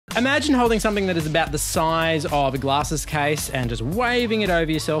Imagine holding something that is about the size of a glasses case and just waving it over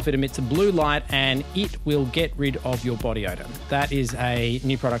yourself. It emits a blue light and it will get rid of your body odour. That is a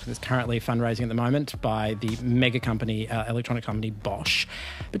new product that's currently fundraising at the moment by the mega company, electronic company Bosch.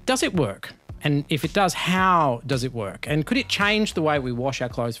 But does it work? And if it does, how does it work? And could it change the way we wash our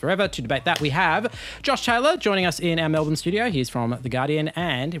clothes forever? To debate that, we have Josh Taylor joining us in our Melbourne studio. He's from The Guardian,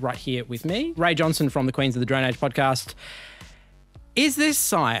 and right here with me, Rae Johnston from the Queens of the Drone Age podcast. Is this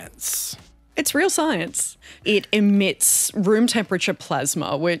science? It's real science. It emits room temperature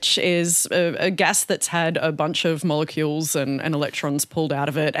plasma, which is a gas that's had a bunch of molecules and electrons pulled out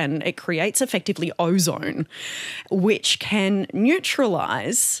of it, and it creates effectively ozone, which can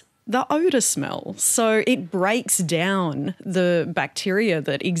neutralise the odour smell. So it breaks down the bacteria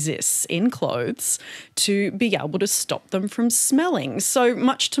that exists in clothes to be able to stop them from smelling. So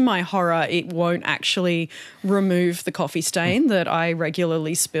much to my horror, it won't actually remove the coffee stain that I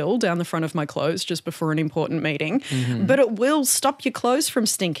regularly spill down the front of my clothes just before an important meeting, but it will stop your clothes from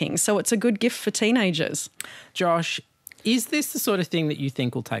stinking. So it's a good gift for teenagers. Josh, is this the sort of thing that you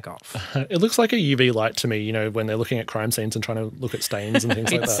think will take off? It looks like a UV light to me, you know, when they're looking at crime scenes and trying to look at stains and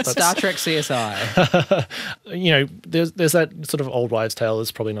things like that. It's Star Trek CSI. You know, there's that sort of old wives' tale,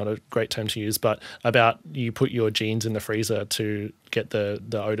 is probably not a great term to use, but about you put your jeans in the freezer to get the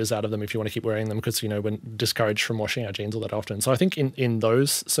odours out of them if you want to keep wearing them, because, you know, we're discouraged from washing our jeans all that often. So I think in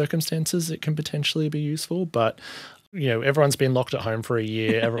those circumstances it can potentially be useful, but you know, everyone's been locked at home for a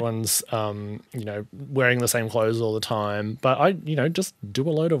year. Everyone's, you know, wearing the same clothes all the time. But just do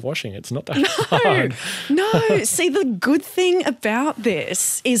a load of washing. It's not that hard. No. See, the good thing about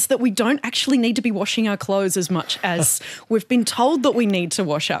this is that we don't actually need to be washing our clothes as much as we've been told that we need to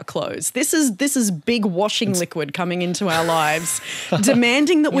wash our clothes. This is big washing liquid coming into our lives,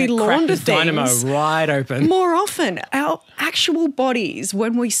 demanding that we launder things dynamo right open more often. Our actual bodies,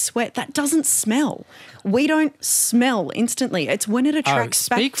 when we sweat, that doesn't smell. We don't smell instantly. It's when it attracts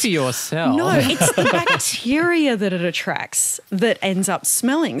speak for yourself. No, it's the bacteria that it attracts that ends up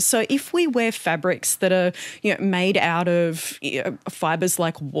smelling. So if we wear fabrics that are, you know, made out of fibres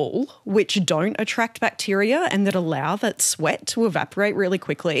like wool, which don't attract bacteria and that allow that sweat to evaporate really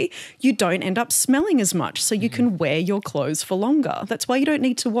quickly, you don't end up smelling as much. So you can wear your clothes for longer. That's why you don't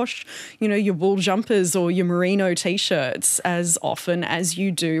need to wash, you know, your wool jumpers or your merino T-shirts as often as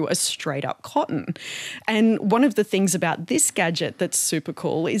you do a straight up cotton. And one of the things about this gadget that's super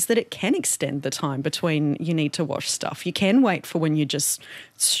cool is that it can extend the time between you need to wash stuff. You can wait for when you just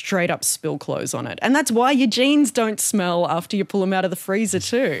straight up spill clothes on it. And that's why your jeans don't smell after you pull them out of the freezer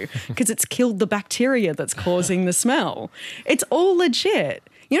too, because it's killed the bacteria that's causing the smell. It's all legit.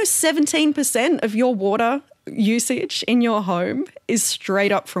 You know, 17% of your water usage in your home is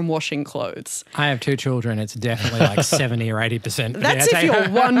straight up from washing clothes. I have 2 children. It's definitely like 70 or 80%. That's if you're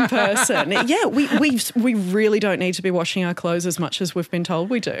one person. Yeah, we really don't need to be washing our clothes as much as we've been told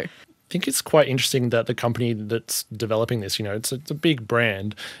we do. I think it's quite interesting that the company that's developing this, you know, it's a big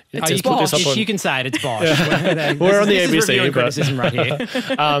brand. It's Bosch. You can say it, it's Bosch. We're on the ABC, criticism right here.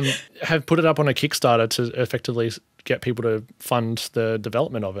 Have put it up on a Kickstarter to effectively get people to fund the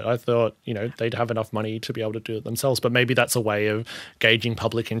development of it. I thought, you know, they'd have enough money to be able to do it themselves, but maybe that's a way of gauging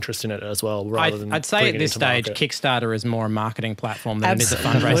public interest in it as well, rather than I'd say at this stage, market. Kickstarter is more a marketing platform than it is a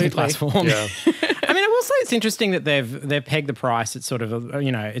fundraising platform. Yeah. I mean, I will say it's interesting that they've pegged the price at sort of,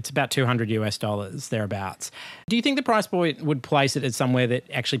 you know, it's about $200 thereabouts. Do you think the price point would place it at somewhere that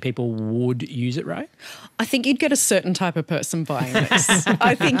actually people would use it, Rae? I think you'd get a certain type of person buying this.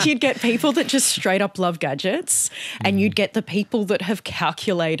 I think you'd get people that just straight up love gadgets, and you'd get the people that have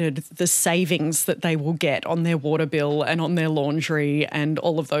calculated the savings that they will get on their water bill and on their laundry and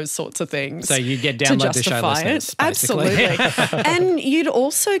all of those sorts of things. So you'd get download the show listeners, basically. Absolutely. And you'd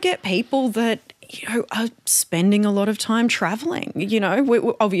also get people that, you know, are spending a lot of time traveling. You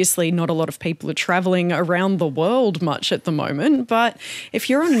know, obviously not a lot of people are traveling around the world much at the moment, but if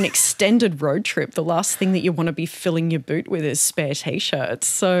you're on an extended road trip, the last thing that you want to be filling your boot with is spare T-shirts.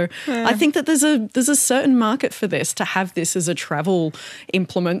 So I think that there's a certain market for this, to have this as a travel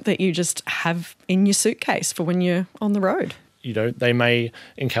implement that you just have in your suitcase for when you're on the road. You know, they may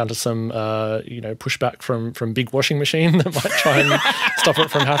encounter some, pushback from Big Washing Machine that might try and stop it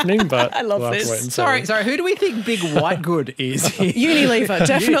from happening. But I love this. Sorry, who do we think Big White Good is? Unilever,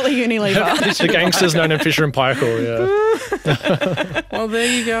 definitely Unilever. The gangsters known as Fisher and Paykel, yeah. Well,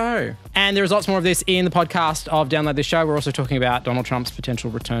 there you go. And there is lots more of this in the podcast of Download This Show. We're also talking about Donald Trump's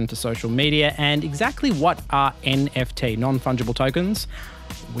potential return to social media and exactly what are NFT, non-fungible tokens.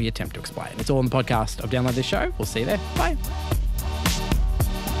 We attempt to explain. It's all in the podcast of Download This Show. We'll see you there. Bye.